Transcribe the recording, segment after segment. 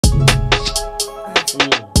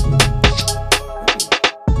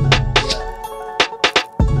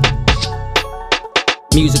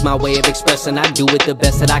Music my way of expressing, I do it the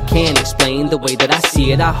best that I can. Explain the way that I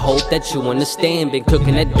see it, I hope that you understand. Been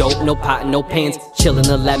cooking that dope, no pot and no pans. Chillin'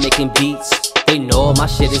 the lab making beats, they know my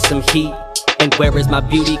shit is some heat. And where is my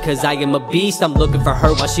beauty, cause I am a beast. I'm looking for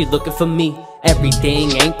her while she looking for me.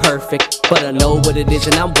 Everything ain't perfect, but I know what it is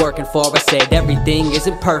and I'm working for. I said everything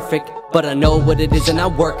isn't perfect, but I know what it is and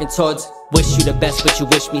I'm working towards. Wish you the best, but you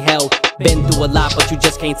wish me hell. Been through a lot, but you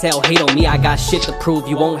just can't tell. Hate on me, I got shit to prove.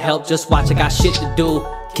 You won't help, just watch, I got shit to do.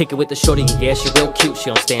 Kick it with the shorty, yeah, she real cute. She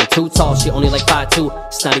don't stand too tall, she only like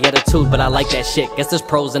 5'2". Snotty attitude, but I like that shit. Guess there's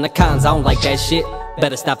pros and the cons, I don't like that shit.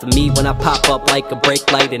 Better stop for me when I pop up like a brake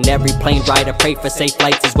light. In every plane ride I pray for safe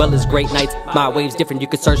flights as well as great nights. My wave's different, you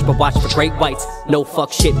can search but watch for great whites. No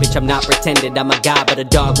fuck shit, bitch, I'm not pretending. I'm a guy but a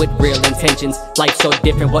dog with real intentions. Life's so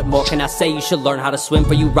different, what more can I say? You should learn how to swim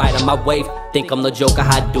for you ride on my wave. Think I'm the joker,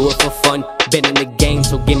 I do it for fun. Been in the game,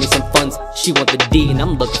 so give me some funds. She want the D and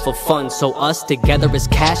I'm looking for fun. So us together is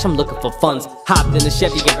cash, I'm looking for funds. Hopped in the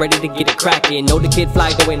Chevy, get ready to get it crackin'. Know the kid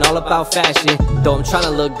fly, though ain't all about fashion. Though I'm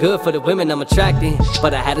tryna look good for the women I'm attracting,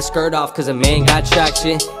 but I had to skirt off cause a man got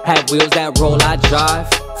traction. Had wheels that roll, I drive.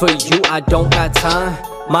 For you, I don't got time.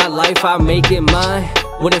 My life, I make it mine.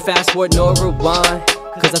 Wouldn't fast forward nor rewind,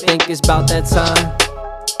 cause I think it's about that time.